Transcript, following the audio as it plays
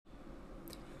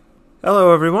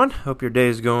Hello, everyone. Hope your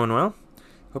day's going well.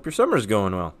 Hope your summer's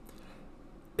going well.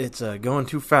 It's going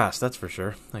too fast, that's for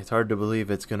sure. It's hard to believe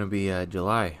it's going to be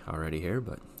July already here,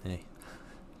 but hey,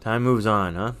 time moves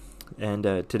on, huh? And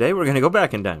today we're going to go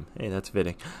back in time. Hey, that's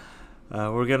fitting.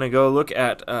 We're going to go look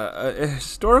at a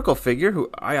historical figure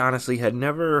who I honestly had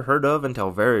never heard of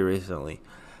until very recently,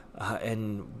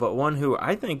 but one who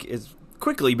I think is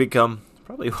quickly become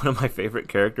probably one of my favorite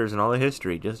characters in all of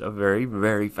history. Just a very,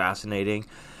 very fascinating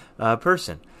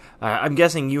person. I'm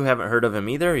guessing you haven't heard of him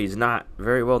either. He's not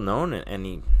very well known, and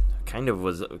he kind of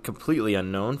was completely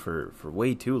unknown for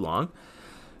way too long.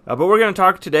 But we're going to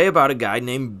talk today about a guy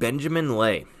named Benjamin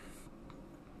Lay.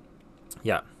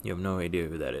 Yeah, you have no idea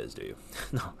who that is, do you?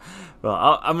 No.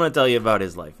 Well, I'm going to tell you about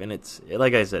his life, and it's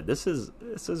like I said, this is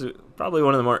probably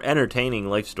one of the more entertaining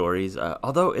life stories.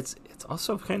 Although it's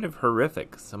also kind of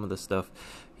horrific, some of the stuff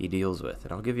he deals with,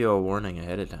 and I'll give you a warning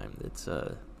ahead of time.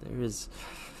 There is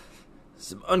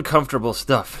some uncomfortable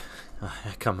stuff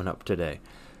coming up today.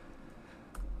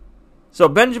 So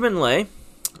Benjamin Lay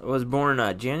was born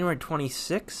January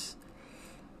 26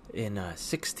 in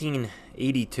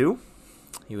 1682.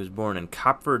 He was born in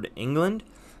Copford, England,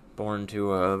 born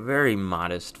to a very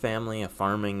modest family, a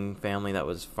farming family that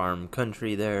was farm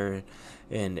country there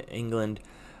in England.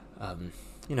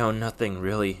 Nothing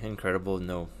really incredible.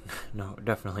 No,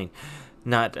 definitely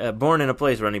not born in a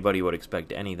place where anybody would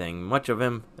expect anything much of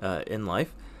him in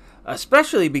life,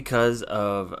 especially because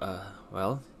of,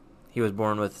 he was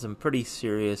born with some pretty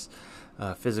serious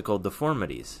physical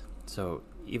deformities. So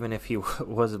even if he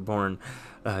was born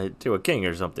to a king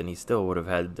or something, he still would have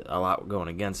had a lot going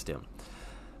against him.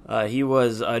 He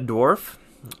was a dwarf.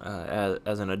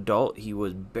 As an adult, he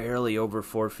was barely over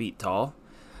 4 feet tall.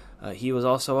 He was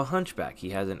also a hunchback. He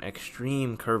has an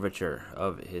extreme curvature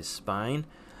of his spine,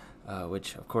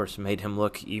 which, of course, made him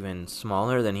look even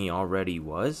smaller than he already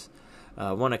was.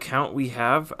 One account we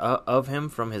have of him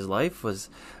from his life was,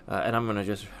 and I'm going to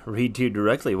just read to you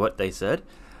directly what they said,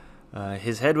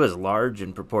 his head was large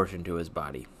in proportion to his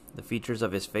body. The features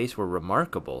of his face were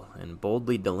remarkable and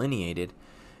boldly delineated,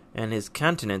 and his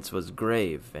countenance was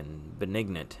grave and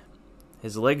benignant.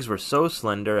 His legs were so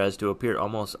slender as to appear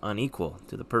almost unequal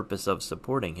to the purpose of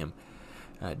supporting him,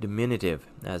 diminutive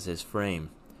as his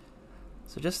frame.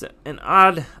 So just an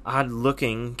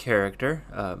odd-looking character,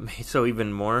 made so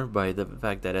even more by the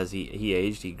fact that as he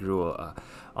aged, he grew a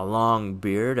long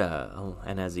beard,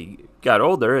 and as he got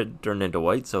older, it turned into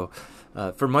white. So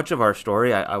for much of our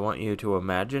story, I want you to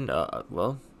imagine,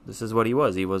 this is what he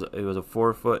was. He was a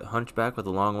 4-foot hunchback with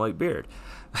a long white beard.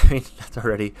 I mean, that's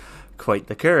already quite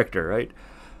the character, right?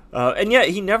 And yet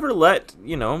he never let,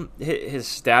 his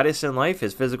status in life,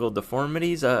 his physical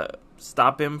deformities,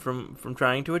 stop him from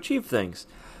trying to achieve things.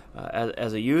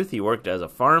 As a youth, he worked as a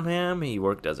farmhand, he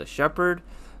worked as a shepherd,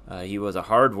 he was a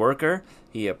hard worker,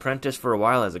 he apprenticed for a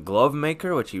while as a glove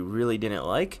maker, which he really didn't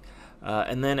like.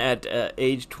 And then at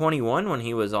age 21, when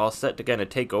he was all set to kind of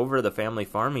take over the family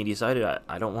farm, he decided,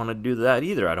 I don't want to do that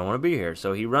either, I don't want to be here,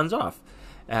 so he runs off.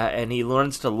 And he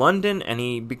learns to London, and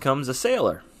he becomes a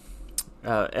sailor.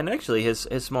 And actually, his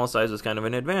small size was kind of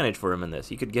an advantage for him in this.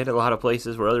 He could get a lot of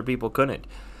places where other people couldn't.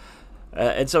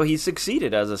 And so he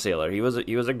succeeded as a sailor. He was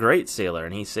a great sailor,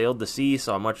 and he sailed the sea,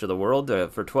 saw much of the world.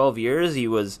 For 12 years, he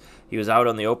was out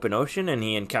on the open ocean, and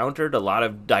he encountered a lot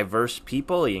of diverse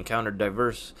people. He encountered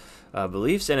diverse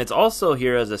beliefs, and it's also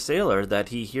here as a sailor that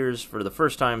he hears for the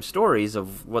first time stories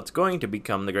of what's going to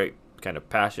become the great kind of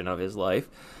passion of his life,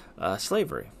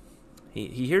 slavery. He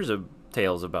hears of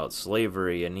tales about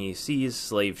slavery, and he sees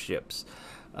slave ships,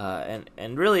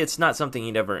 and really it's not something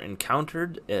he'd ever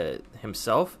encountered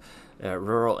himself.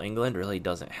 Rural England really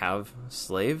doesn't have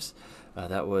slaves.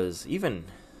 That was even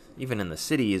in the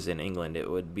cities in England, it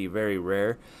would be very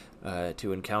rare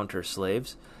to encounter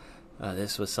slaves.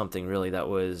 This was something really that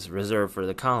was reserved for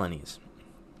the colonies,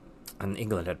 and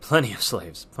England had plenty of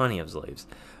slaves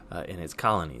in its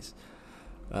colonies.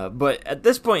 But at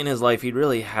this point in his life, he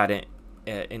really hadn't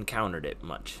encountered it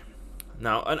much.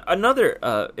 Now,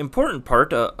 another important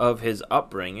part of his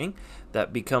upbringing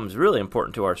that becomes really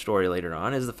important to our story later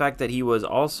on is the fact that he was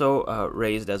also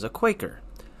raised as a Quaker.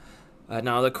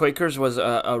 Now, the Quakers was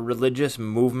a religious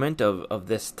movement of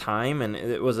this time, and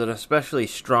it was an especially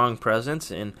strong presence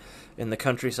in the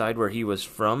countryside where he was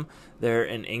from there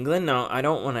in England. Now, I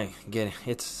don't want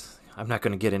to I'm not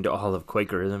going to get into all of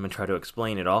Quakerism and try to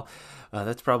explain it all.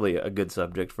 That's probably a good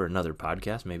subject for another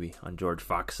podcast, maybe on George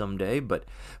Fox someday. But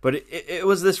it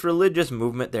was this religious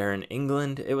movement there in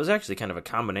England. It was actually kind of a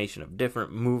combination of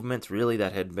different movements, really,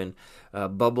 that had been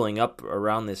bubbling up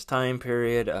around this time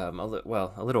period. A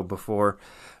little before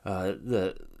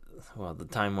the the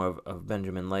time of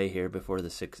Benjamin Lay here before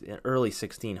the early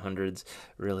 1600s,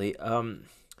 really.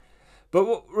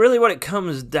 But really what it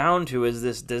comes down to is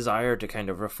this desire to kind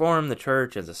of reform the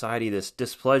church and society, this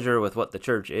displeasure with what the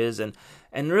church is, and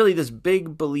really this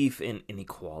big belief in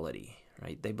inequality.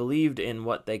 Right? They believed in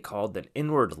what they called an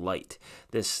inward light,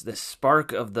 this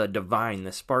spark of the divine,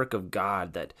 this spark of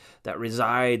God that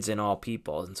resides in all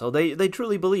people. And so they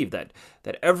truly believed that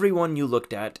everyone you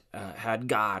looked at had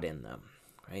God in them.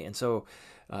 Right? And so,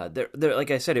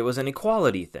 like I said, it was an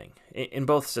equality thing in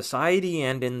both society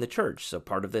and in the church. So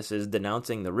part of this is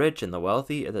denouncing the rich and the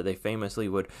wealthy, that they famously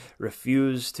would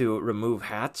refuse to remove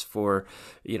hats for,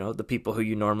 the people who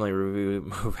you normally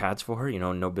remove hats for,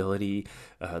 nobility,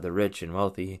 the rich and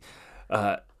wealthy.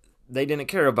 They didn't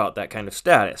care about that kind of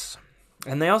status.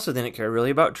 And they also didn't care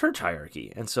really about church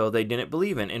hierarchy. And so they didn't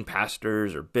believe in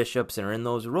pastors or bishops or in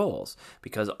those roles,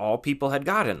 because all people had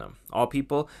God in them. All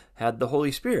people had the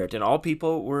Holy Spirit, and all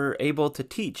people were able to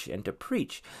teach and to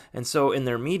preach. And so in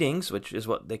their meetings, which is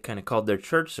what they kind of called their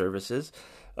church services,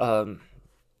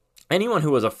 anyone who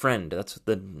was a friend, that's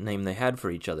the name they had for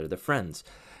each other, the friends.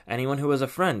 Anyone who was a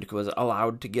friend was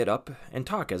allowed to get up and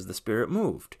talk as the Spirit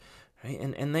moved. Right?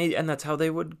 And that's how they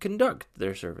would conduct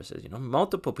their services.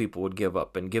 Multiple people would give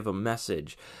up and give a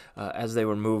message as they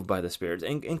were moved by the Spirit,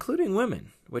 including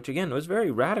women, which again was very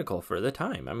radical for the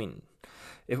time. I mean,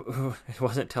 it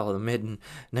wasn't till the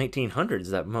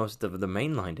mid-1900s that most of the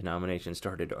mainline denominations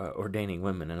started ordaining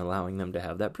women and allowing them to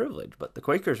have that privilege. But the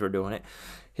Quakers were doing it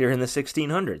here in the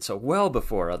 1600s, so well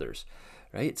before others.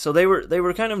 Right, so they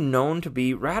were kind of known to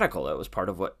be radical. That was part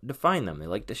of what defined them. They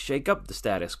liked to shake up the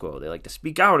status quo. They liked to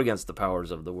speak out against the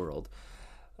powers of the world,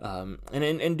 and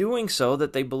in doing so,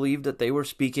 that they believed that they were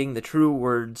speaking the true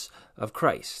words of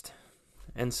Christ.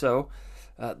 And so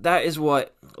that is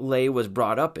what Lay was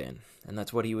brought up in, and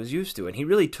that's what he was used to. And he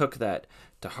really took that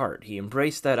to heart. He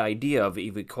embraced that idea of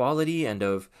equality and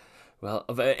of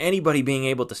anybody being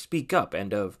able to speak up,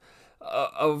 and of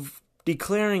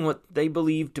declaring what they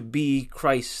believed to be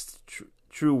Christ's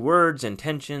true words,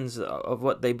 intentions of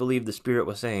what they believed the Spirit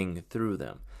was saying through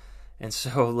them. And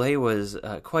so Lay was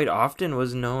quite often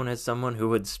was known as someone who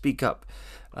would speak up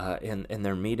in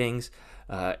their meetings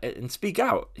and speak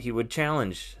out. He would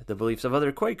challenge the beliefs of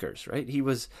other Quakers. Right? He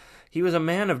was a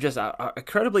man of just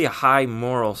incredibly high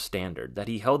moral standard that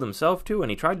he held himself to, and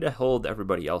he tried to hold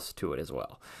everybody else to it as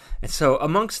well. And so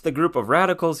amongst the group of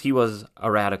radicals, he was a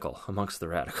radical amongst the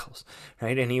radicals,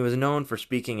 right? And he was known for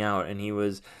speaking out, and he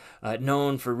was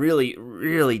known for really,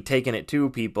 really taking it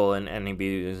to people, and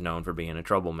he was known for being a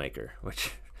troublemaker, which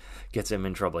gets him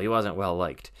in trouble. He wasn't well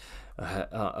liked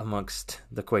amongst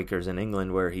the Quakers in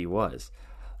England where he was.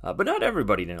 But not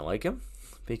everybody didn't like him,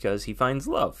 because he finds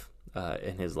love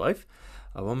in his life,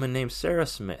 a woman named Sarah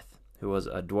Smith, who was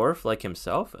a dwarf like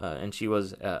himself, and she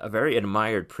was a very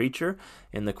admired preacher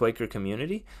in the Quaker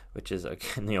community, which is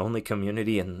again the only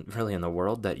community really in the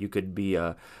world that you could be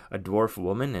a dwarf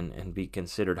woman and be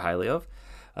considered highly of.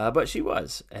 But she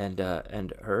was, and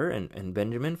her and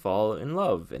Benjamin fall in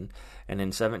love, and in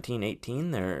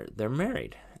 1718 they're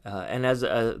married. And as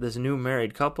this new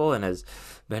married couple, and as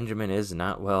Benjamin is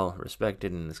not well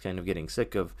respected and is kind of getting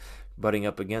sick of butting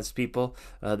up against people,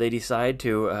 they decide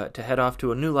to head off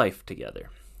to a new life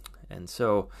together. And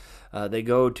so they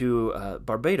go to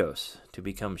Barbados to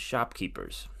become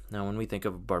shopkeepers. Now, when we think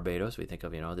of Barbados, we think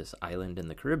of this island in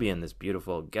the Caribbean, this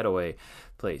beautiful getaway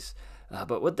place.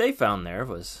 But what they found there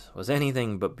was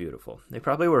anything but beautiful. They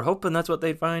probably were hoping that's what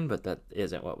they'd find, but that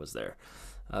isn't what was there.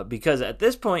 Because at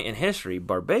this point in history,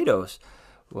 Barbados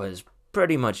was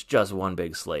pretty much just one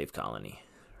big slave colony.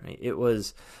 Right? It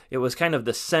was kind of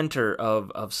the center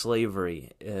of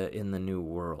slavery in the New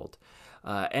World,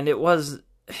 and it was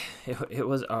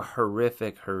a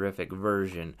horrific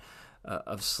version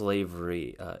of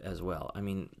slavery as well. I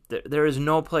mean, there is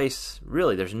no place,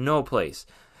 really, there's no place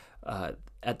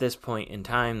at this point in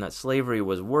time that slavery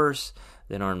was worse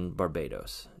than on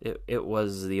Barbados. It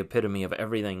was the epitome of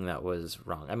everything that was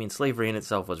wrong. I mean, slavery in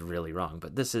itself was really wrong,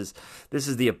 but this is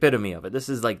the epitome of it. This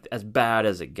is like as bad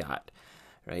as it got,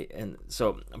 right? And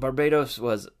so Barbados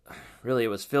was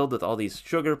filled with all these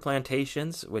sugar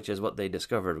plantations, which is what they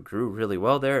discovered grew really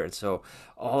well there. And so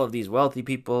all of these wealthy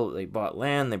people, they bought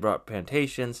land, they brought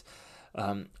plantations,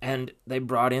 and they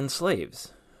brought in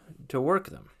slaves to work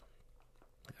them.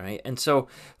 Right? And so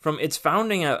from its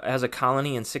founding as a colony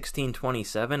in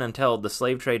 1627 until the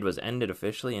slave trade was ended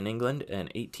officially in England in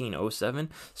 1807,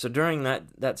 so during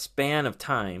that span of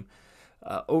time,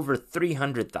 over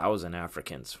 300,000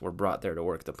 Africans were brought there to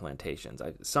work the plantations.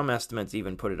 Some estimates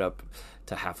even put it up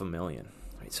to 500,000.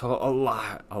 Right? So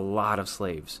a lot of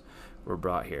slaves were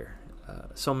brought here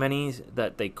so many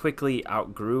that they quickly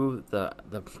outgrew the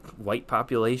white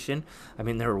population. I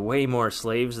mean, there were way more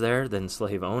slaves there than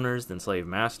slave owners, than slave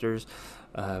masters.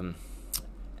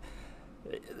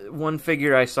 One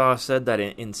figure I saw said that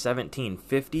in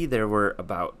 1750 there were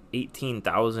about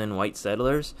 18,000 white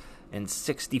settlers and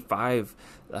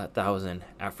 65,000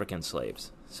 African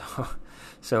slaves.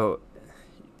 So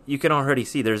you can already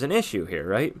see there's an issue here,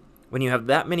 right? When you have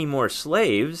that many more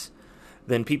slaves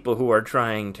than people who are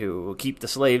trying to keep the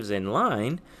slaves in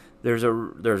line, there's a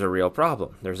real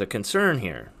problem. There's a concern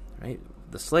here, right?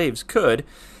 The slaves could,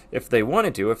 if they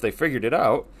wanted to, if they figured it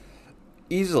out,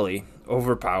 easily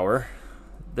overpower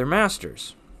their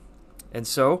masters. And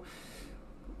so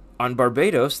on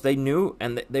Barbados, they knew,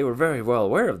 and they were very well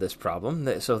aware of this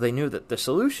problem, so they knew that the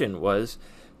solution was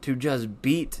to just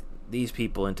beat these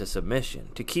people into submission,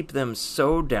 to keep them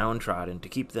so downtrodden, to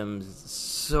keep them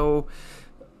so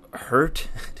hurt,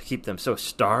 to keep them so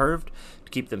starved,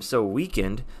 to keep them so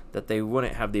weakened that they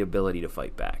wouldn't have the ability to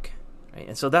fight back. Right?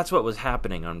 And so that's what was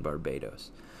happening on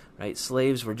Barbados. Right?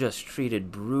 Slaves were just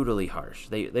treated brutally harsh.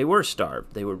 They were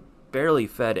starved. They were barely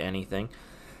fed anything.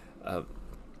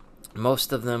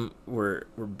 Most of them were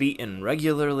beaten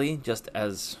regularly just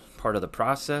as part of the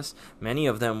process. Many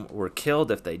of them were killed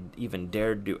if they even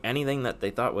dared do anything that they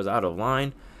thought was out of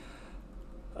line.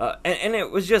 And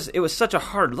it was such a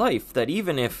hard life that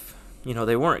even if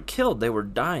they weren't killed, they were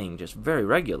dying just very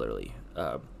regularly.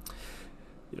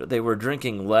 They were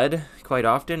drinking lead quite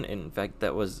often. In fact,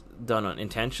 that was done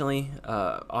intentionally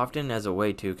often as a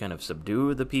way to kind of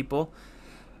subdue the people.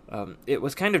 It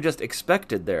was kind of just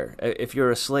expected there, if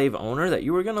you're a slave owner, that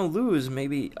you were going to lose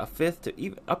maybe a fifth to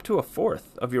even up to a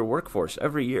fourth of your workforce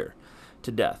every year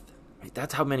to death. Right?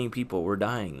 That's how many people were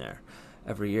dying there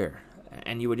every year.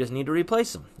 And you would just need to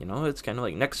replace them. It's kind of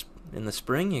like in the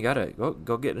spring, you got to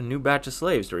go get a new batch of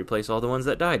slaves to replace all the ones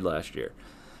that died last year.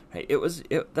 Right?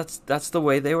 That's the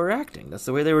way they were acting. That's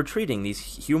the way they were treating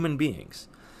these human beings.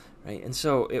 Right? And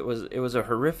so it was a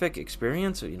horrific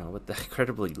experience, with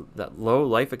that low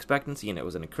life expectancy, and it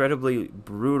was an incredibly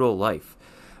brutal life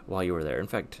while you were there. In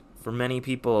fact, for many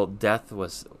people, death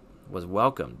was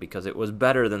welcomed because it was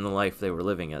better than the life they were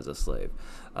living as a slave.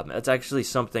 That's actually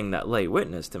something that Lay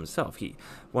witnessed himself.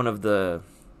 One of the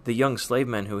young slave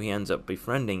men who he ends up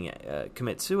befriending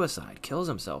commits suicide, kills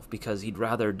himself because he'd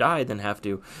rather die than have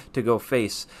to go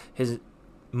face his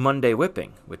Monday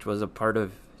whipping, which was a part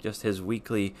of just his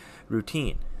weekly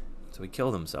routine. So he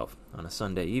killed himself on a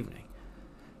Sunday evening.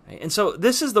 Right? And so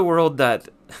this is the world that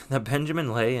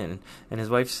Benjamin Lay and his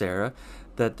wife Sarah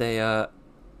that they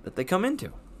come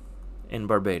into in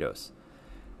Barbados.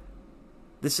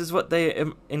 This is what they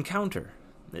encounter.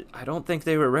 I don't think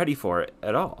they were ready for it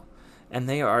at all, and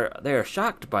they are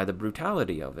shocked by the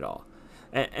brutality of it all.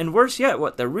 And worse yet,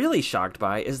 what they're really shocked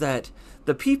by is that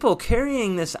the people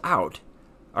carrying this out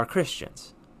are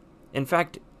Christians. In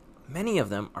fact, many of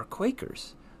them are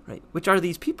Quakers, right? Which are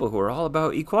these people who are all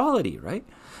about equality, right?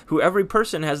 Who every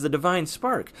person has the divine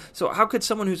spark. So how could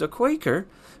someone who's a Quaker,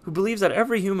 who believes that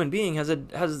every human being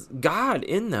has God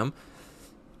in them,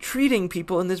 treating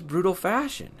people in this brutal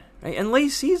fashion, right? And Lay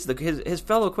sees his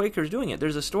fellow Quakers doing it.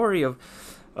 There's a story of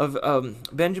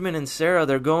Benjamin and Sarah.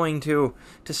 They're going to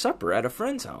supper at a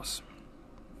friend's house,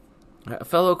 a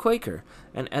fellow Quaker.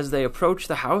 And as they approach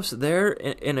the house, there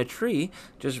in a tree,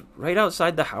 just right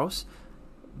outside the house,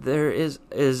 there is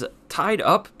tied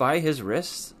up by his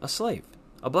wrists a slave,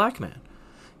 a black man.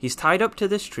 He's tied up to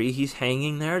this tree. He's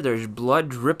hanging there. There's blood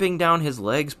dripping down his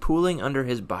legs, pooling under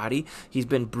his body. He's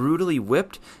been brutally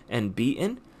whipped and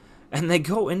beaten. And they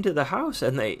go into the house,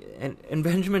 and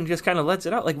Benjamin just kind of lets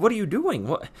it out. Like, what are you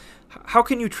doing? How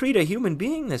can you treat a human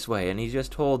being this way? And he's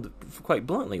just told quite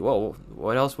bluntly, well,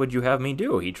 what else would you have me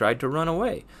do? He tried to run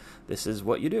away. This is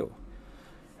what you do.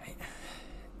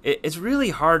 It's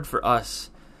really hard for us,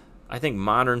 I think,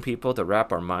 modern people, to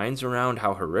wrap our minds around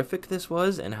how horrific this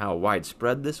was and how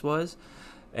widespread this was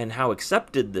and how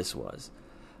accepted this was.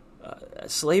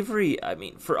 Slavery, I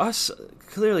mean, for us,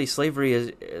 clearly slavery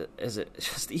is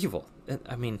just evil.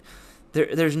 I mean,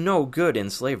 there's no good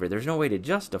in slavery. There's no way to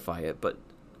justify it.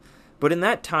 But in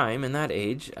that time, in that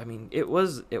age, I mean, it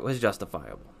was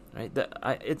justifiable, right?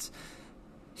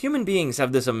 Human beings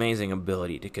have this amazing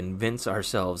ability to convince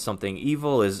ourselves something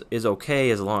evil is okay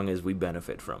as long as we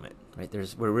benefit from it, right?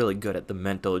 We're really good at the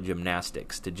mental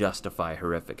gymnastics to justify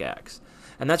horrific acts.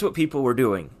 And that's what people were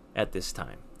doing at this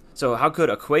time. So how could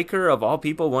a Quaker, of all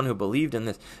people, one who believed in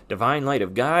this divine light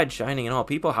of God shining in all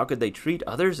people, how could they treat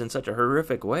others in such a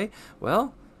horrific way?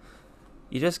 Well,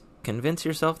 you just convince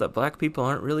yourself that black people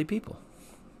aren't really people.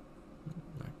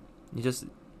 You just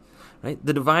right?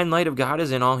 The divine light of God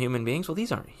is in all human beings. Well,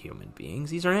 these aren't human beings.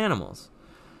 These are animals.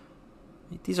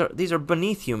 These are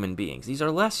beneath human beings. These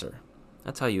are lesser.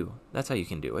 That's how you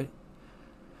can do it.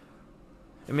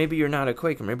 And maybe you're not a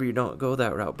Quaker. Maybe you don't go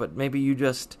that route. But maybe you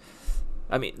just...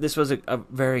 I mean, this was a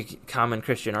very common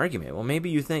Christian argument. Well, maybe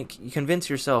you convince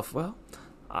yourself, well,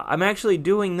 I'm actually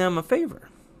doing them a favor,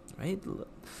 right?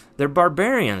 They're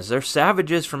barbarians. They're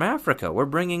savages from Africa. We're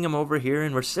bringing them over here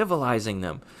and we're civilizing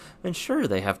them. And sure,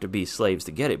 they have to be slaves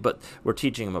to get it, but we're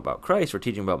teaching them about Christ. We're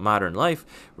teaching them about modern life.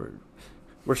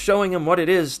 We're showing them what it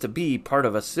is to be part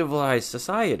of a civilized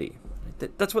society.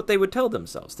 That's what they would tell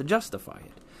themselves to justify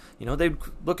it. They'd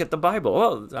look at the Bible.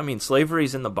 Well, I mean,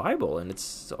 slavery's in the Bible, and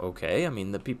it's okay. I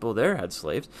mean, the people there had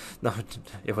slaves. No,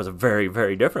 it was a very,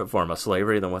 very different form of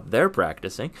slavery than what they're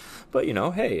practicing. But,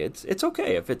 hey, it's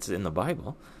okay if it's in the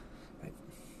Bible. Right?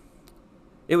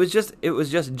 It was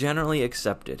just generally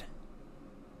accepted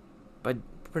by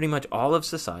pretty much all of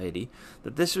society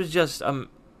that this was just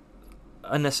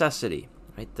a necessity,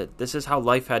 right? That this is how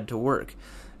life had to work,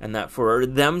 and that for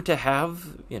them to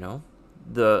have,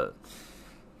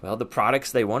 the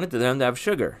products they wanted, for them to have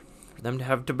sugar, for them to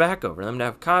have tobacco, for them to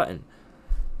have cotton,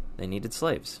 they needed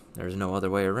slaves. There's no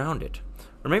other way around it.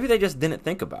 Or maybe they just didn't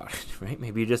think about it, right?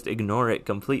 Maybe you just ignore it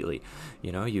completely.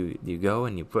 You go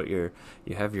and you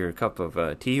have your cup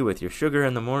of tea with your sugar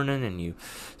in the morning, and you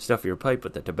stuff your pipe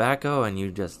with the tobacco, and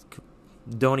you just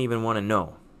don't even want to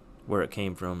know where it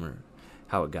came from or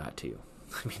how it got to you.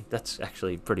 I mean, that's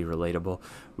actually pretty relatable.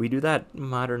 We do that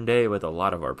modern day with a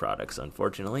lot of our products,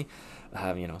 unfortunately.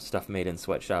 Stuff made in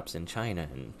sweatshops in China,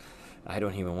 and I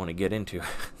don't even want to get into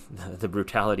the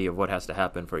brutality of what has to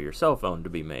happen for your cell phone to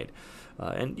be made.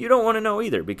 And you don't want to know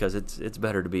either, because it's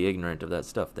better to be ignorant of that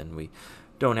stuff than we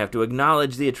don't have to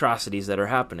acknowledge the atrocities that are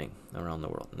happening around the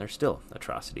world. And there's still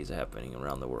atrocities happening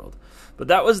around the world. But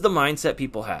that was the mindset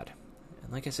people had.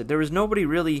 Like I said, there was nobody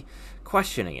really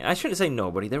questioning it. I shouldn't say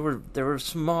nobody. There were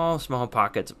small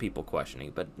pockets of people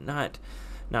questioning, but not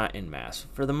en masse.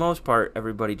 For the most part,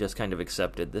 everybody just kind of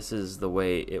accepted this is the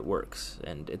way it works,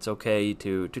 and it's okay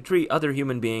to treat other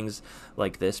human beings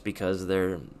like this because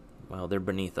they're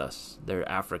beneath us. They're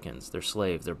Africans. They're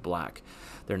slaves. They're black.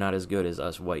 They're not as good as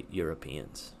us white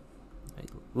Europeans. Right?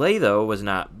 Lay, though, was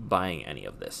not buying any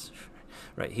of this.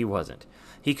 Right? He wasn't.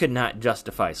 He could not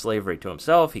justify slavery to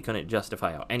himself. He couldn't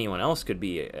justify how anyone else could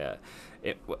be,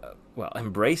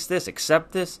 embrace this,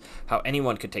 accept this, how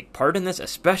anyone could take part in this,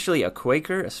 especially a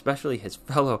Quaker, especially his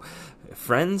fellow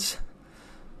friends.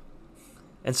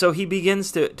 And so he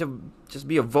begins to just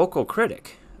be a vocal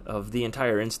critic of the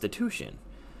entire institution.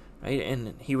 Right?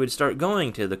 And he would start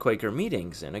going to the Quaker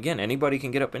meetings, and again, anybody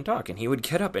can get up and talk, and he would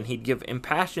get up and he'd give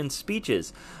impassioned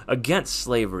speeches against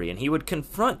slavery, and he would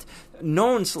confront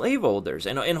known slaveholders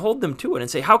and hold them to it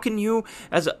and say, how can you,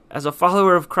 as a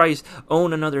follower of Christ,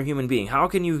 own another human being? How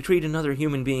can you treat another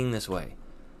human being this way?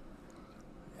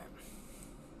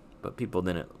 But people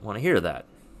didn't want to hear that.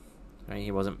 Right?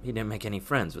 He didn't make any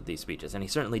friends with these speeches, and he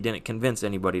certainly didn't convince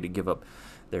anybody to give up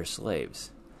their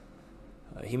slaves.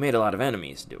 He made a lot of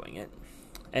enemies doing it,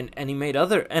 and he made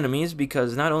other enemies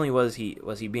because not only was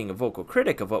he being a vocal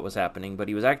critic of what was happening, but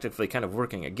he was actively kind of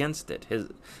working against it.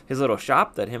 His little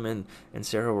shop that him and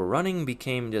Sarah were running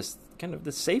became just kind of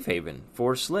the safe haven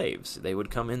for slaves. They would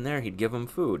come in there, he'd give them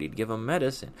food, he'd give them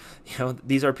medicine.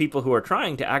 These are people who are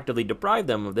trying to actively deprive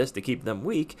them of this to keep them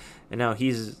weak, and now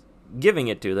he's giving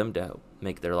it to them to help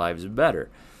make their lives better.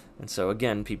 And so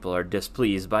again, people are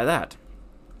displeased by that.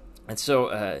 And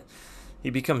so he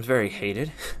becomes very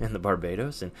hated in the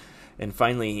Barbados, and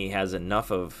finally he has enough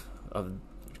of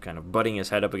kind of butting his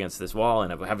head up against this wall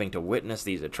and of having to witness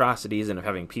these atrocities and of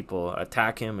having people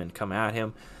attack him and come at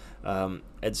him.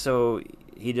 And so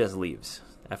he just leaves.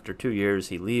 After 2 years,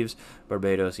 he leaves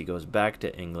Barbados. He goes back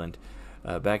to England,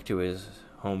 back to his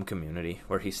home community,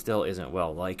 where he still isn't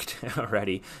well liked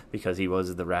already because he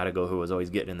was the radical who was always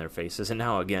getting in their faces. And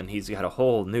now again, he's got a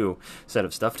whole new set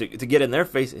of stuff to get in their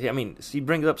face. I mean, he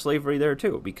brings up slavery there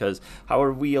too, because how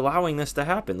are we allowing this to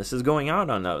happen? This is going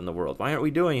on out in the world. Why aren't we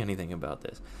doing anything about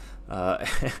this?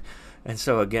 And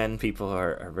so again, people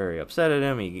are very upset at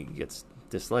him. He gets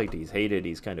disliked. He's hated.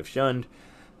 He's kind of shunned.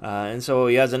 And so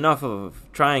he has enough of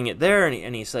trying it there,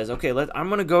 and he says, okay, I'm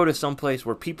going to go to some place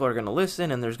where people are going to listen,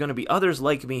 and there's going to be others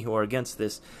like me who are against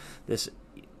this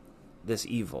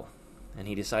evil. And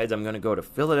he decides, I'm going to go to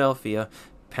Philadelphia,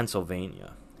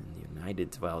 Pennsylvania,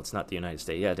 it's not the United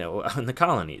States, in the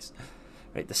colonies.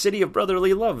 Right, the city of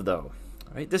brotherly love, though.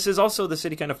 Right, this is also the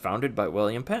city kind of founded by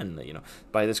William Penn,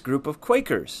 by this group of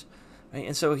Quakers. Right,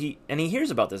 and so he hears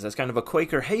about this as kind of a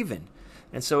Quaker haven.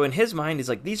 And so in his mind, he's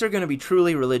like, these are going to be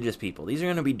truly religious people. These are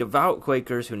going to be devout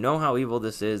Quakers who know how evil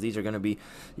this is. These are going to be,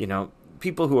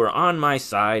 people who are on my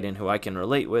side and who I can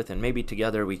relate with, and maybe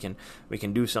together we can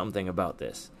do something about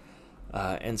this.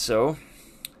 And so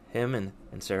him and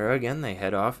Sarah, again, they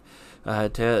head off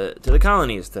to the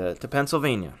colonies, to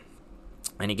Pennsylvania.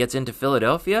 And he gets into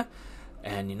Philadelphia,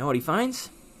 and you know what he finds?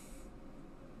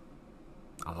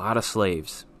 A lot of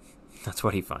slaves. That's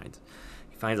what he finds.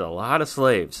 He finds a lot of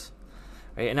slaves.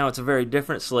 Right? And now it's a very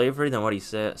different slavery than what he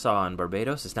saw in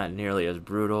Barbados. It's not nearly as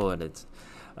brutal, and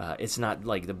it's not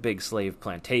like the big slave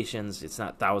plantations. It's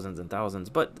not thousands and thousands,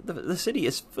 but the city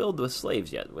is filled with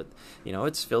slaves yet.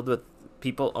 It's filled with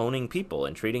people owning people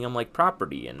and treating them like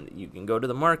property. And you can go to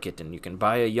the market and you can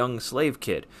buy a young slave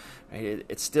kid. Right?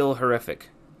 It's still horrific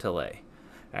to lay.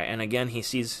 Right? And again, he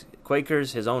sees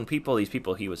Quakers, his own people, these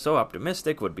people he was so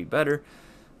optimistic would be better,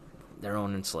 they're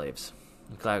owning slaves.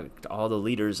 In fact, all the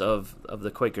leaders of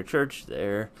the Quaker Church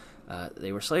there,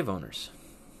 they were slave owners.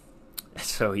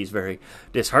 So he's very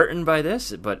disheartened by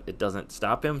this, but it doesn't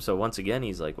stop him. So once again,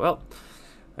 he's like, well,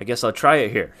 I guess I'll try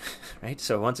it here. Right?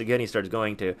 So once again, he starts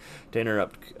going to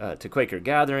interrupt to Quaker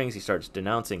gatherings. He starts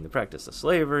denouncing the practice of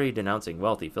slavery, denouncing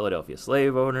wealthy Philadelphia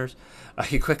slave owners.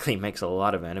 He quickly makes a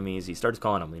lot of enemies. He starts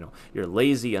calling them, you're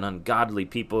lazy and ungodly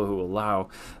people who allow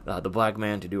the black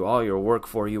man to do all your work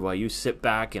for you while you sit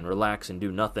back and relax and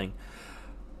do nothing.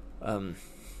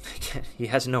 He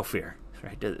has no fear.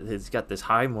 Right? He's got this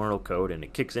high moral code, and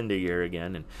it kicks into gear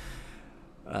again.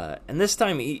 And this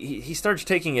time he starts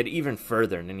taking it even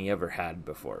further than he ever had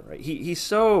before. Right? He's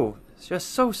just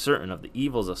so certain of the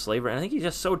evils of slavery. And I think he's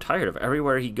just so tired of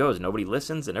everywhere he goes. Nobody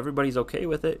listens, and everybody's okay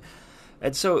with it.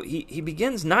 And so he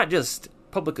begins not just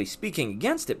publicly speaking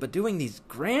against it, but doing these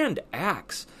grand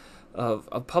acts of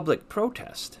public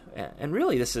protest. And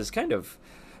really, this is kind of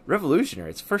revolutionary.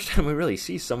 It's the first time we really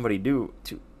see somebody do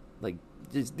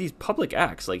these public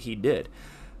acts like he did,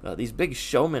 these big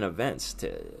showman events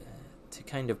to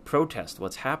kind of protest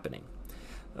what's happening.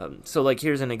 So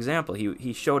here's an example.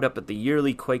 He showed up at the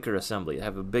yearly Quaker Assembly. They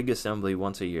have a big assembly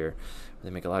once a year. They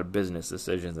make a lot of business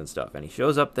decisions and stuff. And he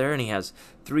shows up there, and he has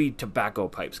 3 tobacco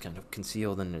pipes kind of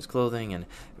concealed in his clothing. And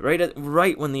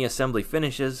right when the assembly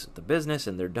finishes the business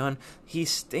and they're done, he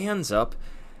stands up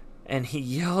and he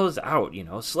yells out,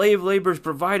 slave labor's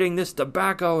providing this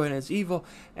tobacco and it's evil.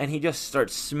 And he just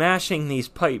starts smashing these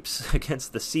pipes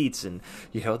against the seats, and,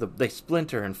 they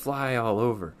splinter and fly all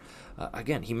over.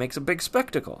 Again, he makes a big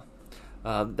spectacle.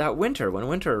 That winter, when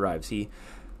winter arrives, he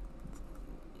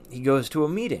goes to a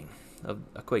meeting,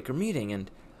 a Quaker meeting, and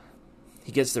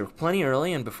he gets there plenty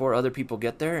early and before other people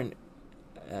get there, and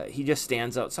he just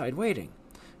stands outside waiting.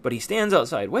 But he stands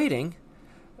outside waiting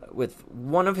with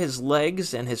one of his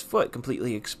legs and his foot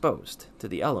completely exposed to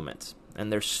the elements. And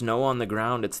there's snow on the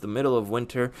ground. It's the middle of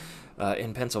winter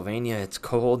in Pennsylvania. It's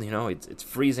cold, it's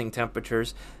freezing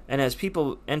temperatures. And as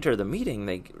people enter the meeting,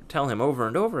 they tell him over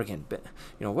and over again,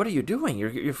 what are you doing?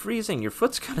 You're freezing. Your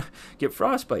foot's going to get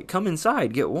frostbite. Come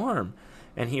inside. Get warm.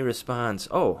 And he responds,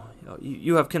 oh,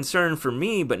 you have concern for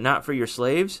me, but not for your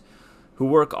slaves who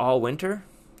work all winter,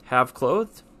 half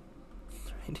clothed?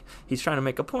 Right? He's trying to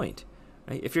make a point.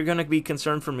 Right? If you're going to be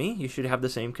concerned for me, you should have the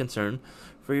same concern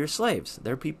for your slaves.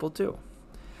 They're people too.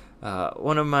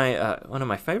 One of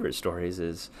my favorite stories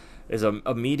is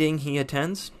a meeting he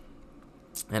attends.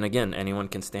 And again, anyone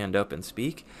can stand up and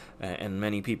speak, and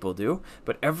many people do.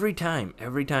 But every time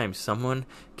someone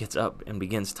gets up and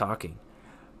begins talking,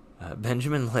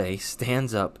 Benjamin Lay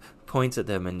stands up, points at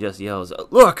them, and just yells,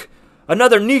 "Look,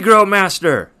 another Negro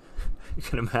master!" You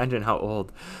can imagine how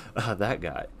old that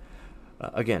got.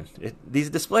 Again, these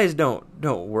displays don't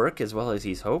work as well as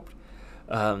he's hoped.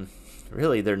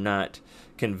 Really, they're not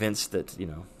convinced that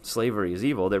slavery is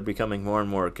evil. They're becoming more and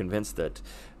more convinced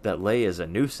that Lay is a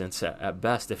nuisance at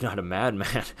best, if not a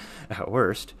madman at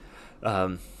worst.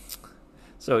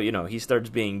 So he starts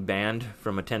being banned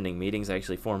from attending meetings. I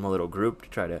actually form a little group to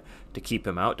try to keep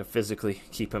him out, to physically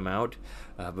keep him out.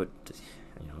 But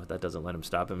that doesn't let him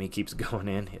stop him. He keeps going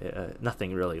in.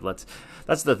 Nothing really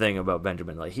that's the thing about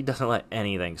Benjamin. He doesn't let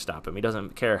anything stop him. He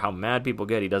doesn't care how mad people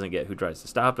get. He doesn't get who tries to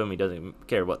stop him. He doesn't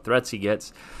care what threats he gets.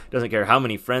 He doesn't care how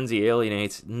many friends he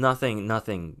alienates.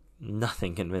 Nothing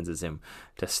convinces him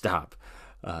to stop.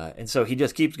 And so he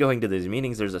just keeps going to these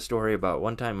meetings. There's a story about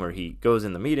one time where he goes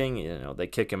in the meeting, they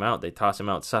kick him out, they toss him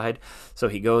outside. So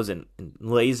he goes and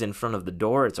lays in front of the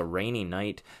door. It's a rainy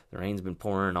night. The rain's been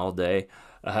pouring all day.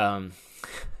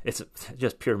 It's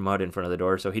just pure mud in front of the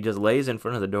door. So he just lays in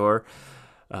front of the door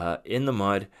in the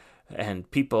mud, and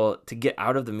people, to get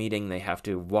out of the meeting, they have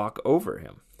to walk over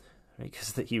him. right?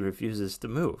 Because he refuses to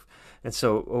move. And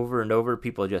so over and over,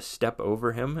 people just step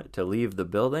over him to leave the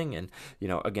building. And,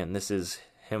 again, this is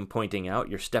him pointing out,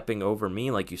 you're stepping over me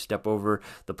like you step over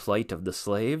the plight of the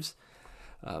slaves.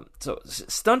 So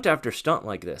stunt after stunt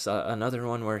like this. Another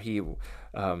one where he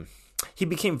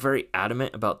became very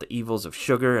adamant about the evils of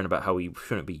sugar and about how we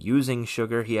shouldn't be using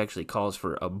sugar. He actually calls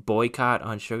for a boycott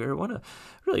on sugar. One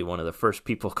of the first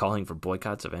people calling for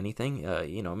boycotts of anything.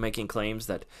 Making claims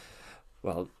that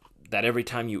every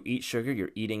time you eat sugar,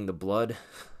 you're eating the blood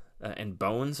and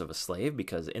bones of a slave,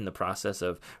 because in the process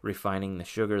of refining the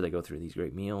sugar, they go through these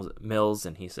great mills,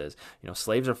 and he says,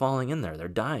 slaves are falling in there, they're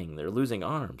dying, they're losing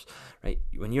arms, right?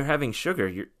 When you're having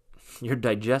sugar, you're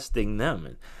digesting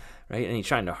them, right? And he's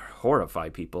trying to horrify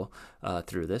people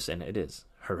through this, and it is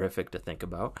horrific to think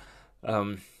about.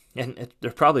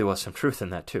 There probably was some truth in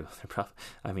that too.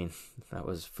 That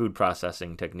was food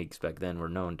processing techniques back then were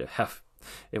known to have.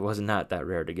 It was not that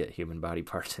rare to get human body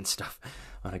parts and stuff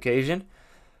on occasion.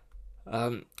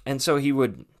 And so he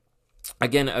would,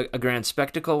 again, a grand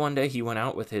spectacle one day, he went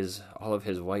out with all of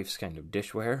his wife's kind of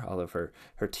dishware, all of her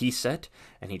tea set,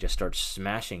 and he just starts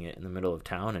smashing it in the middle of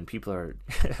town, and people are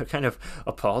kind of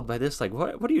appalled by this, like,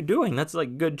 what are you doing? That's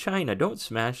like good china, don't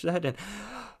smash that.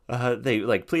 And they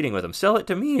like pleading with him, sell it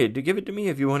to me, give it to me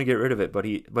if you want to get rid of it.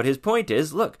 But his point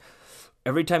is, look,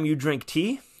 every time you drink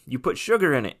tea, you put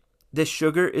sugar in it. This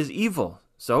sugar is evil.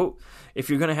 So if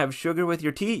you're going to have sugar with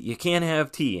your tea, you can't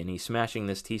have tea. And he's smashing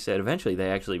this tea set. Eventually, they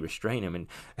actually restrain him and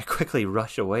quickly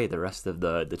rush away the rest of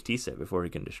the tea set before he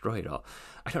can destroy it all.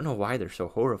 I don't know why they're so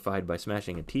horrified by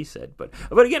smashing a tea set. But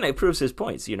again, it proves his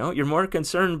points. You're more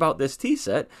concerned about this tea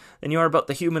set than you are about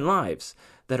the human lives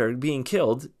that are being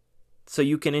killed so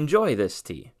you can enjoy this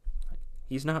tea.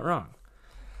 He's not wrong.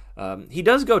 He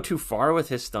does go too far with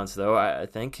his stunts, though, I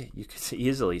think you could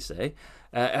easily say.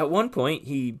 At one point,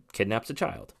 he kidnaps a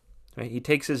child. Right? He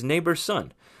takes his neighbor's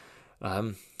son,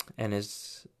 and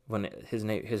when his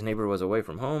neighbor was away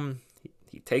from home,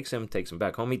 he takes him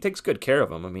back home. He takes good care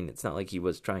of him. It's not like he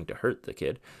was trying to hurt the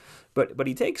kid, but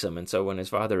he takes him. And so when his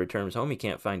father returns home, he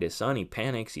can't find his son. He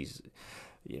panics. He's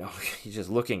just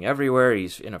looking everywhere.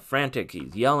 He's in a frantic.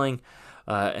 He's yelling.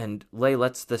 And Lay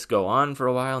lets this go on for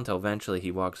a while until eventually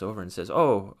he walks over and says,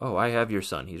 oh, I have your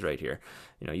son. He's right here.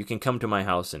 You can come to my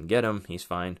house and get him. He's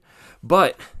fine.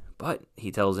 But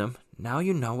he tells him, now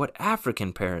you know what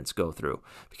African parents go through,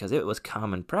 because it was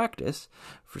common practice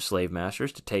for slave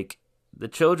masters to take the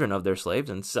children of their slaves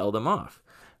and sell them off.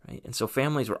 Right? And so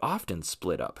families were often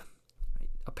split up. Right?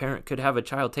 A parent could have a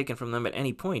child taken from them at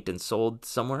any point and sold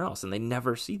somewhere else, and they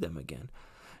never see them again.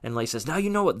 And Lay says, now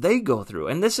you know what they go through.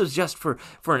 And this is just for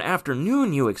an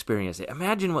afternoon you experience it.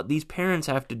 Imagine what these parents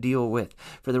have to deal with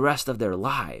for the rest of their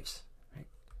lives.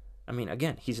 Right?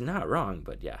 Again, he's not wrong,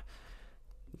 but yeah,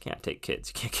 you can't take kids.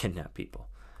 You can't kidnap people.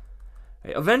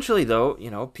 Right? Eventually, though,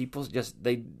 people just,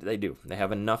 they do. They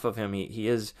have enough of him. He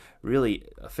is really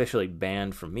officially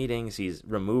banned from meetings. He's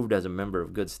removed as a member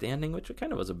of good standing, which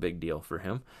kind of was a big deal for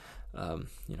him.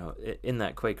 In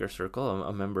that Quaker circle,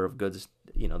 a member of good,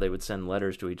 they would send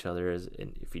letters to each other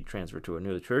if he transferred to a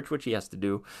new church, which he has to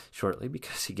do shortly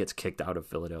because he gets kicked out of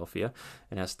Philadelphia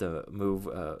and has to move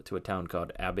to a town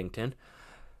called Abington.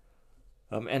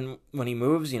 And when he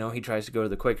moves, he tries to go to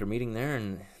the Quaker meeting there,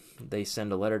 and they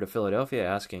send a letter to Philadelphia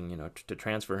asking, to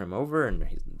transfer him over, and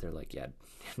they're like, yeah,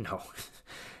 no,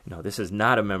 this is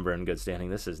not a member in good standing.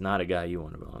 This is not a guy you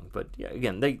want to belong. But yeah,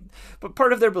 again, but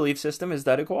part of their belief system is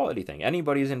that equality thing.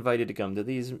 Anybody's invited to come to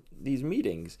these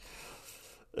meetings.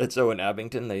 And so in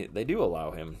Abington, they do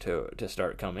allow him to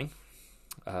start coming.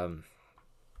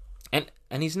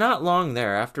 And he's not long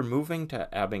there. After moving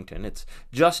to Abington, it's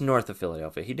just north of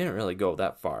Philadelphia. He didn't really go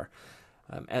that far.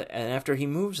 And after he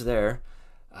moves there,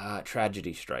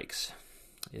 tragedy strikes.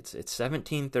 It's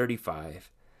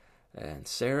 1735, and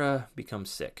Sarah becomes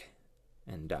sick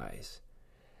and dies.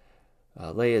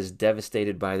 Lay is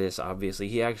devastated by this, obviously.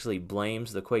 He actually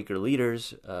blames the Quaker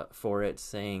leaders for it,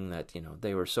 saying that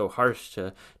they were so harsh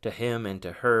to him and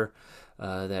to her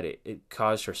that it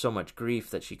caused her so much grief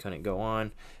that she couldn't go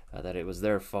on, that it was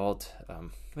their fault,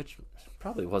 which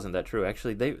probably wasn't that true.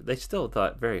 Actually, they still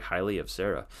thought very highly of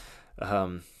Sarah.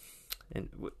 And,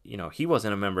 he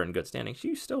wasn't a member in good standing.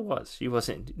 She still was. She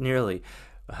wasn't nearly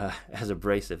as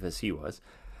abrasive as he was.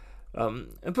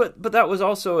 But that was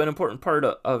also an important part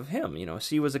of him.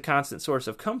 She was a constant source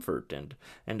of comfort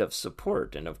and of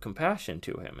support and of compassion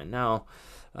to him. And now,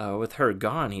 with her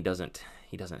gone, he doesn't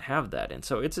have that. And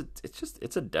so it's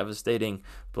a devastating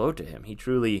blow to him. He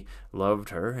truly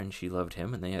loved her, and she loved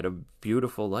him, and they had a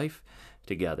beautiful life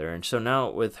together. And so now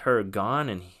with her gone,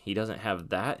 and he doesn't have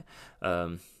that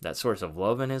that source of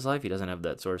love in his life, he doesn't have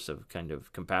that source of kind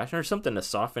of compassion or something to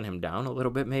soften him down a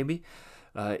little bit maybe.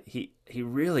 He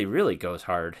really, really goes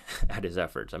hard at his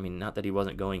efforts. I mean, not that he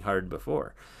wasn't going hard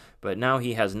before, but now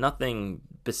he has nothing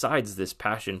besides this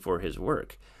passion for his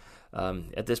work.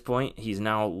 At this point, he's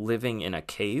now living in a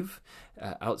cave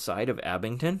outside of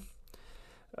Abington.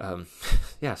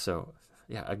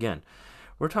 Again,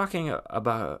 we're talking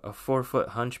about a 4-foot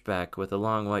hunchback with a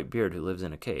long white beard who lives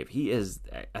in a cave. He is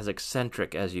as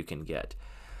eccentric as you can get.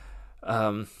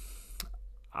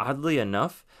 Oddly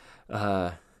enough,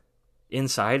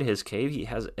 inside his cave, he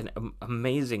has an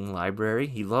amazing library.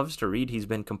 He loves to read. He's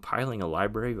been compiling a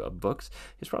library of books.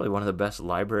 He's probably one of the best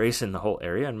libraries in the whole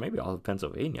area, and maybe all of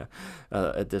Pennsylvania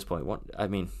at this point.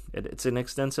 It's an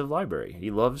extensive library. He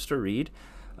loves to read.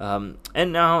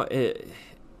 And now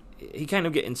he kind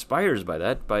of inspires by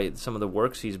that, by some of the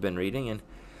works he's been reading,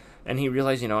 and he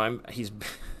realized, he's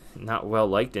not well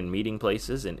liked in meeting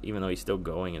places, and even though he's still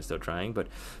going and still trying, but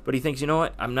he thinks,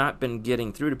 I've not been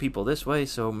getting through to people this way,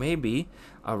 so maybe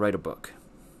I'll write a book.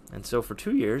 And so for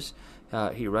 2 years,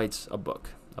 he writes a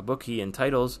book he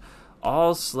entitles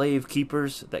 "All Slave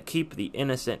Keepers That Keep the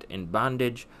Innocent in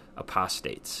Bondage,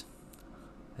 Apostates."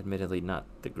 Admittedly, not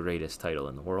the greatest title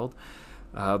in the world,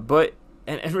 but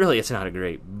really, it's not a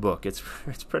great book. It's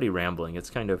pretty rambling. It's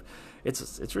kind of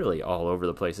it's really all over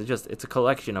the place. It's a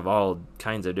collection of all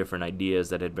kinds of different ideas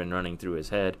that had been running through his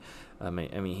head. I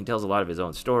mean, he tells a lot of his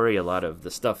own story, a lot of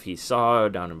the stuff he saw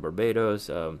down in Barbados.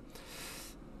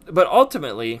 But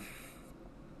ultimately,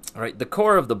 right, the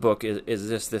core of the book is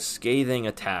this scathing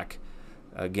attack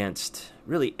against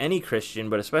really any Christian,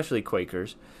 but especially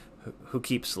Quakers, who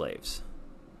keep slaves.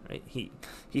 Right?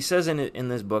 He says in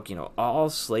this book, all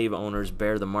slave owners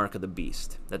bear the mark of the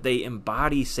beast, that they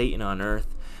embody Satan on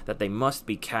earth, that they must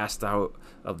be cast out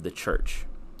of the church.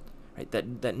 Right?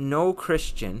 That no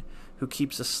Christian who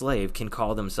keeps a slave can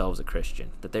call themselves a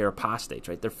Christian, that they are apostates,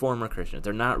 right? They're former Christians.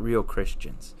 They're not real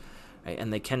Christians, right?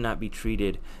 And they cannot be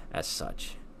treated as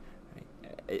such.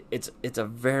 Right? It's a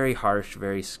very harsh,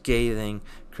 very scathing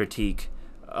critique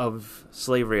of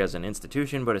slavery as an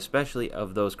institution, but especially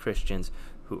of those Christians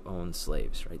who own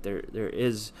slaves, right? There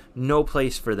is no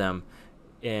place for them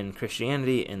in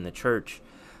Christianity, in the church,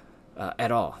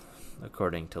 at all,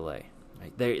 according to Lay.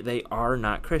 Right? They are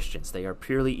not Christians. They are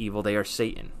purely evil. They are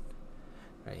Satan,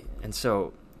 right? And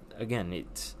so, again,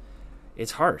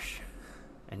 it's harsh,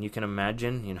 and you can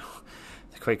imagine,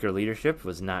 the Quaker leadership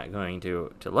was not going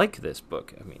to like this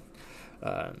book. I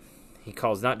mean, he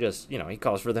calls not just, he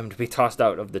calls for them to be tossed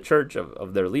out of the church,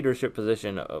 of their leadership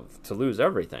position, to lose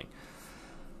everything.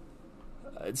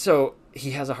 So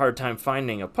he has a hard time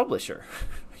finding a publisher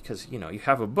because, you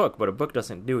have a book, but a book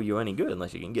doesn't do you any good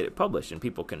unless you can get it published and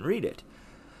people can read it.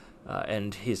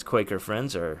 And his Quaker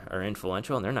friends are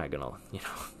influential, and they're not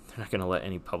gonna let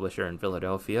any publisher in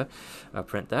Philadelphia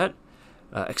print that,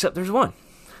 except there's one.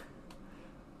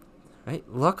 Right?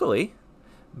 Luckily,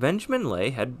 Benjamin Lay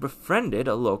had befriended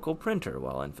a local printer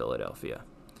while in Philadelphia.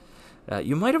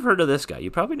 You might have heard of this guy.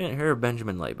 You probably didn't hear of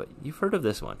Benjamin Lay, but you've heard of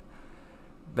this one.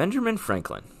 Benjamin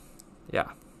Franklin.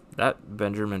 Yeah, that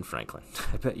Benjamin Franklin.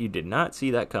 I bet you did not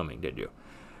see that coming, did you?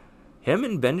 Him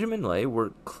and Benjamin Lay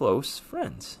were close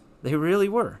friends. They really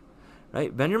were.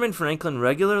 Right? Benjamin Franklin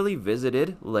regularly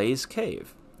visited Lay's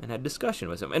cave and had discussion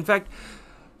with him. In fact,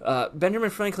 Benjamin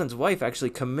Franklin's wife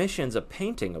actually commissions a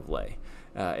painting of Lay,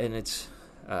 and it's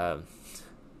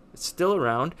still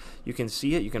around. You can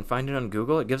see it. You can find it on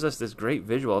Google. It gives us this great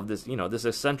visual of this, this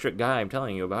eccentric guy I'm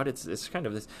telling you about. It's kind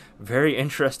of this very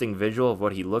interesting visual of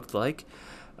what he looked like.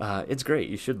 It's great.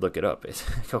 You should look it up.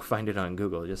 Go find it on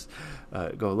Google. Just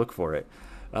go look for it.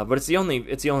 But it's the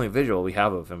only visual we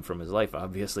have of him from his life.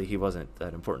 Obviously, he wasn't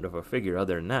that important of a figure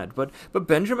other than that. But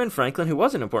Benjamin Franklin, who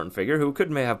was an important figure, who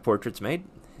may have portraits made,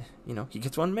 he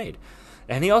gets one made.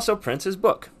 And he also prints his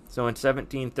book. So in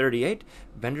 1738,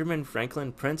 Benjamin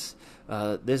Franklin prints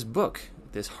this book,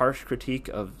 this harsh critique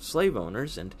of slave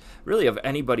owners and really of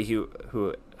anybody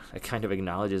who kind of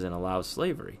acknowledges and allows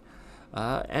slavery.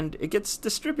 And it gets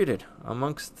distributed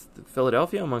amongst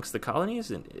Philadelphia, amongst the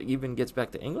colonies, and it even gets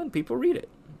back to England. People read it,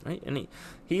 right? And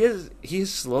he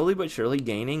is slowly but surely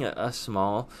gaining a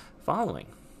small following,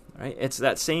 right? It's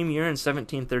that same year in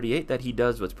 1738 that he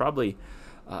does what's probably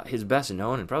his best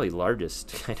known and probably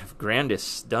largest, kind of grandest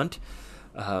stunt.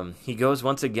 He goes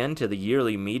once again to the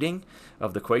yearly meeting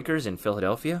of the Quakers in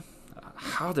Philadelphia.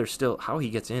 How he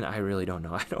gets in, I really don't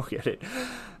know. I don't get it.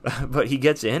 But he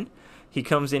gets in. He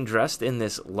comes in dressed in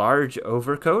this large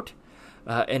overcoat.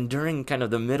 And during kind of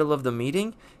the middle of the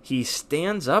meeting, he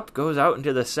stands up, goes out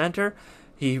into the center.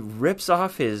 He rips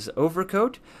off his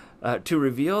overcoat to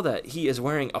reveal that he is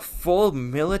wearing a full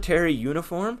military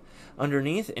uniform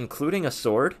underneath, including a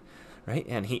sword, right?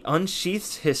 And he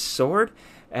unsheaths his sword,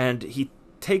 and he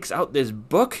takes out this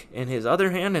book in his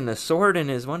other hand and a sword in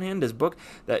his one hand, this book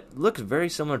that looks very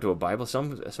similar to a Bible.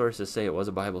 Some sources say it was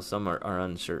a Bible, some are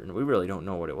uncertain. We really don't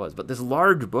know what it was. But this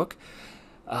large book,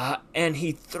 and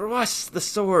he thrusts the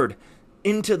sword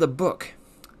into the book.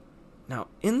 Now,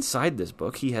 inside this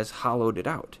book, he has hollowed it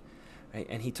out. Right?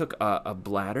 And he took a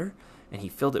bladder and he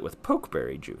filled it with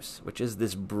pokeberry juice, which is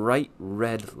this bright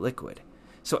red liquid.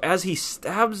 So as he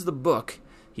stabs the book,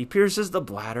 he pierces the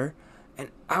bladder, and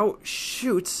out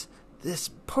shoots this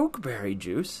pokeberry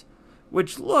juice,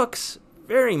 which looks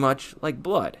very much like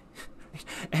blood.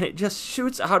 And it just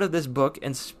shoots out of this book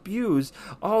and spews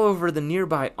all over the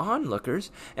nearby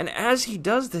onlookers. And as he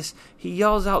does this, he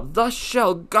yells out, "Thus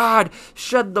shall God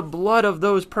shed the blood of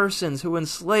those persons who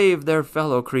enslave their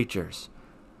fellow creatures."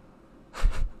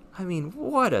 I mean,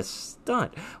 what a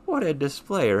stunt. What a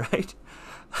display, right?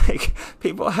 Like,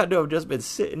 people had to have just been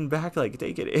sitting back, like,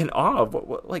 taking in awe of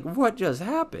what just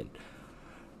happened.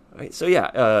 Right, so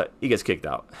yeah, he gets kicked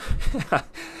out.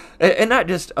 And not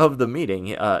just of the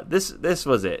meeting. This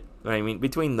was it. I mean,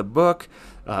 between the book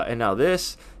and now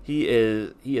this, he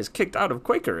is kicked out of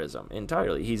Quakerism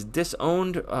entirely. He's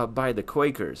disowned by the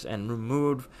Quakers and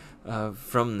removed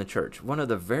from the church. One of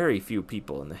the very few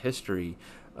people in the history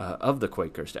of the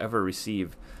Quakers to ever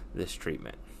receive this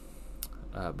treatment.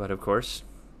 But of course,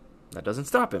 that doesn't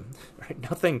stop him. Right?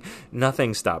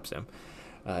 Nothing stops him.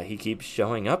 He keeps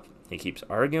showing up. He keeps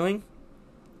arguing.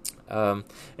 And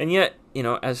yet,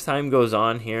 as time goes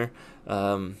on here,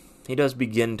 he does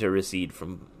begin to recede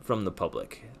from the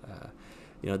public.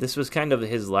 This was kind of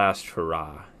his last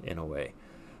hurrah, in a way.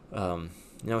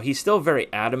 He's still very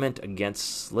adamant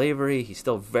against slavery. He's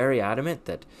still very adamant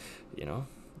that,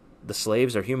 the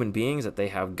slaves are human beings, that they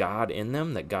have God in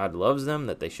them, that God loves them,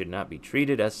 that they should not be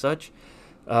treated as such.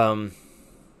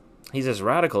 He's as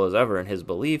radical as ever in his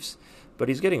beliefs, but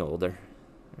he's getting older,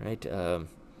 right?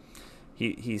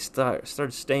 He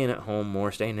starts staying at home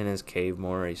more, staying in his cave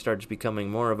more. He starts becoming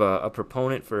more of a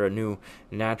proponent for a new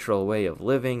natural way of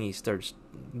living. He starts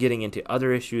getting into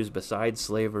other issues besides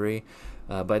slavery.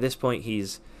 By this point,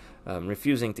 he's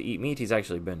refusing to eat meat. He's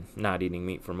actually been not eating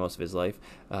meat for most of his life.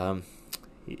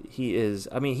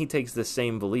 He takes the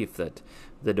same belief that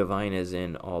the divine is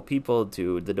in all people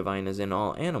to the divine is in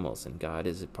all animals, and God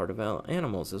is a part of all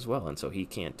animals as well, and so he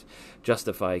can't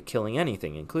justify killing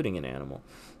anything, including an animal.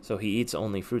 So he eats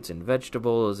only fruits and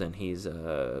vegetables, and he's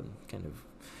kind of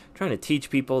trying to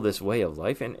teach people this way of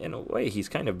life, and in a way he's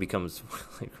kind of becomes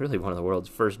like really one of the world's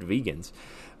first vegans.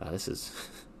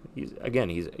 He's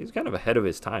kind of ahead of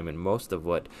his time in most of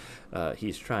what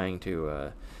he's trying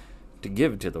to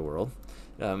give to the world.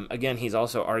 Again, he's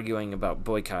also arguing about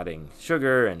boycotting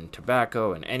sugar and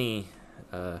tobacco and any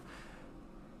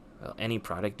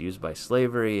product used by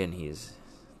slavery, and he's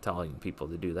telling people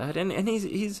to do that. And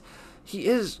he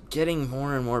is getting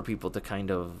more and more people to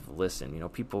kind of listen.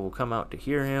 People will come out to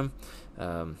hear him.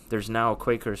 There's now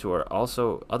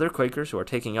other Quakers who are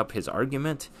taking up his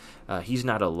argument. He's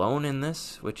not alone in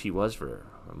this, which he was for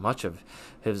much of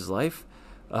his life.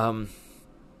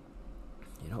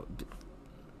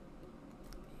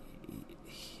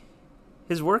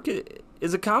 His work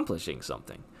is accomplishing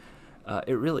something.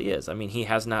 It really is. I mean, he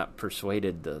has not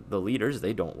persuaded the leaders.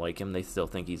 They don't like him. They still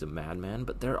think he's a madman.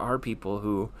 But there are people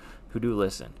who do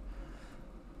listen.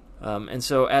 And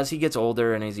so as he gets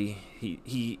older and as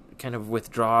he kind of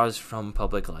withdraws from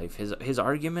public life, his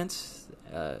arguments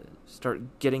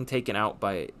start getting taken out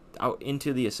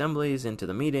into the assemblies, into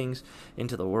the meetings,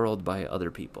 into the world by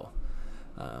other people.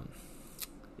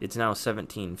 It's now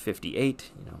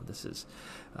 1758. This is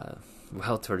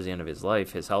well towards the end of his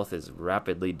life. His health is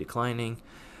rapidly declining,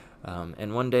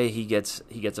 and one day he gets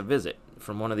a visit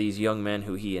from one of these young men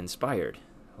who he inspired,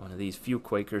 one of these few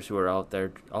Quakers who are out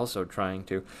there also trying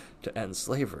to end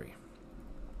slavery.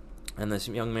 And this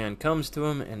young man comes to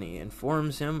him and he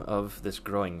informs him of this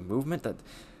growing movement that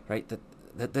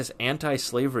this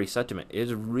anti-slavery sentiment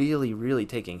is really, really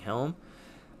taking hold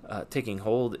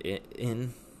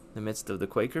in the midst of the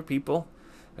Quaker people.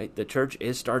 Right, the church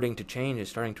is starting to change, is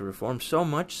starting to reform, so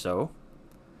much so,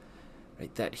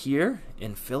 right, that here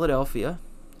in Philadelphia,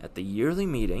 at the yearly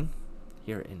meeting,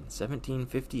 here in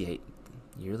 1758,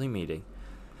 yearly meeting,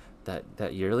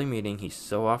 that yearly meeting he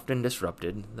so often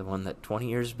disrupted, the one that 20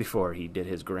 years before he did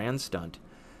his grand stunt,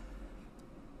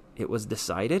 it was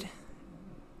decided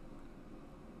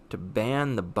to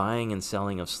ban the buying and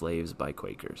selling of slaves by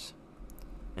Quakers,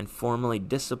 and formally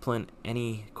discipline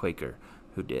any Quaker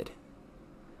who did.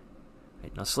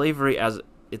 Right? Now, slavery as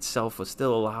itself was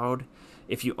still allowed.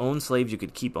 If you own slaves, you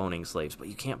could keep owning slaves, but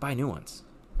you can't buy new ones,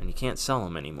 and you can't sell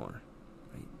them anymore.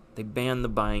 Right? They banned the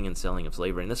buying and selling of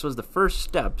slavery, and this was the first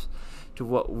steps to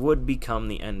what would become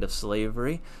the end of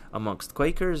slavery amongst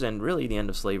Quakers, and really the end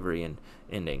of slavery in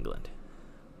England.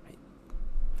 Right?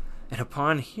 And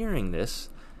upon hearing this,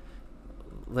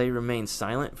 Lay remained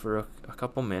silent for a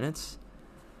couple minutes,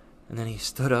 and then he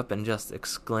stood up and just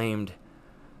exclaimed,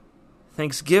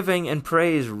 "Thanksgiving and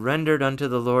praise rendered unto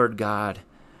the Lord God.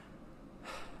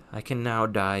 I can now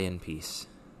die in peace."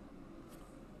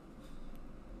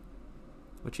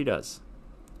 Which he does.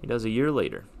 He does a year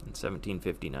later, in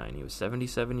 1759. He was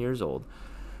 77 years old.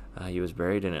 He was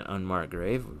buried in an unmarked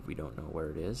grave. We don't know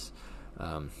where it is.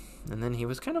 And then he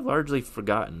was kind of largely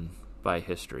forgotten by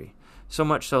history. So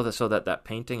much so that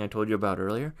painting I told you about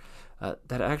earlier,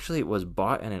 that actually was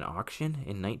bought at an auction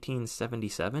in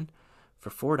 1977 for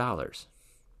 $4,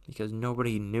 because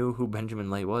nobody knew who Benjamin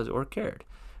Lay was or cared.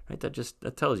 Right?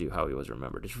 That tells you how he was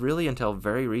remembered. It's really until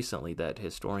very recently that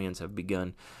historians have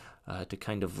begun to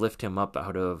kind of lift him up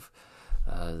out of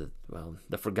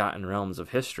the forgotten realms of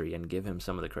history and give him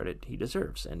some of the credit he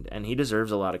deserves, and he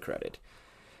deserves a lot of credit.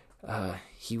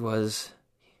 He was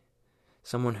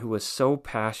someone who was so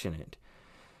passionate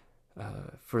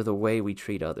for the way we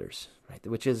treat others, right?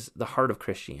 Which is the heart of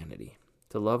Christianity.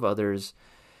 To love others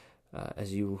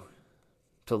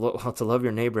to love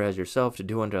your neighbor as yourself, to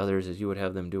do unto others as you would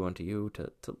have them do unto you,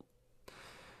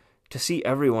 to see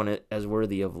everyone as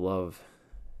worthy of love.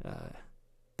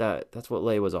 That's what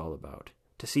Lay was all about.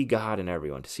 To see God in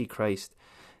everyone, to see Christ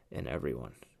in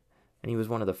everyone. And he was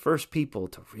one of the first people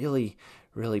to really,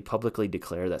 really publicly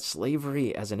declare that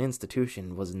slavery as an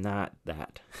institution was not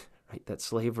that. Right? That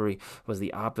slavery was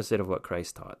the opposite of what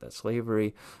Christ taught. That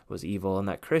slavery was evil, and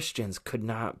that Christians could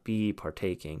not be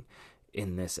partaking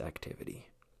in this activity.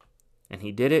 And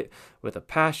he did it with a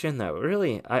passion that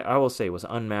really, I will say, was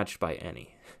unmatched by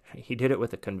any. He did it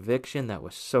with a conviction that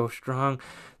was so strong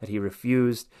that he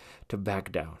refused to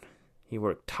back down. He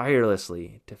worked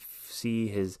tirelessly to see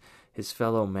his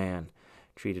fellow man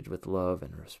treated with love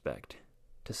and respect,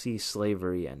 to see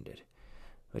slavery ended,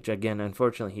 which again,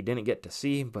 unfortunately, he didn't get to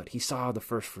see, but he saw the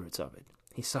first fruits of it.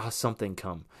 He saw something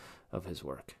come of his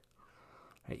work.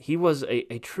 He was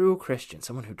a true Christian,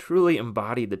 someone who truly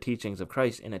embodied the teachings of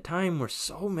Christ in a time where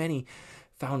so many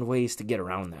found ways to get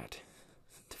around that,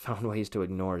 found ways to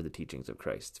ignore the teachings of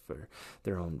Christ for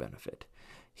their own benefit.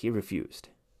 He refused.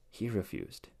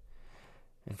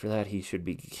 And for that, he should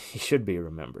be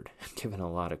remembered and given a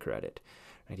lot of credit.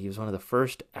 Right? He was one of the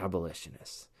first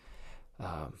abolitionists.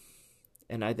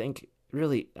 And I think,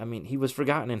 really, he was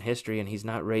forgotten in history, and he's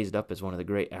not raised up as one of the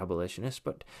great abolitionists,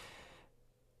 but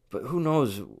who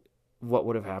knows what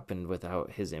would have happened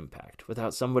without his impact,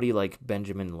 without somebody like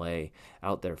Benjamin Lay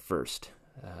out there first,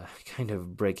 kind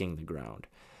of breaking the ground.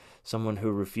 Someone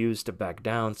who refused to back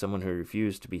down, someone who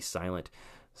refused to be silent,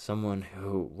 someone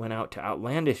who went out to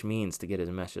outlandish means to get his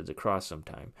message across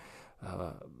sometime,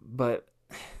 but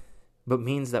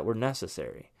means that were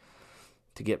necessary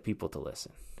to get people to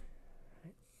listen.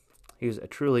 He was a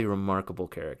truly remarkable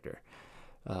character,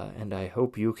 and I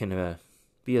hope you can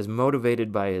be as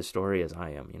motivated by his story as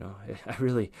I am.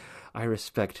 I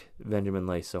respect Benjamin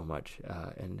Lay so much,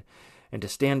 and to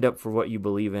stand up for what you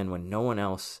believe in when no one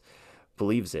else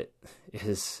believes it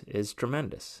is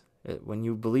tremendous. When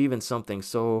you believe in something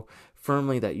so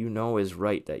firmly that you know is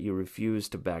right, that you refuse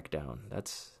to back down,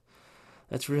 that's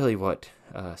really what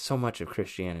so much of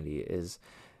Christianity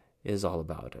is all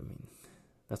about.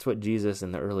 That's what Jesus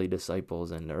and the early disciples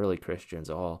and the early Christians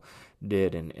all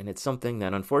did, and it's something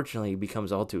that unfortunately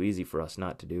becomes all too easy for us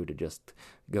not to do, to just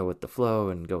go with the flow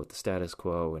and go with the status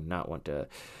quo and not want to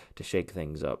shake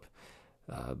things up.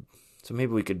 So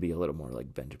maybe we could be a little more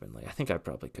like Benjamin Lay. I think I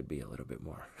probably could be a little bit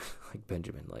more like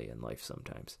Benjamin Lay in life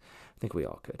sometimes. I think we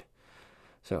all could.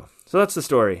 So that's the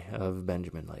story of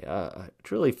Benjamin Lay, a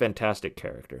truly fantastic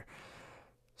character.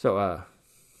 So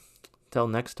till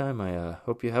next time, I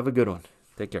hope you have a good one.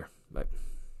 Take care. Bye.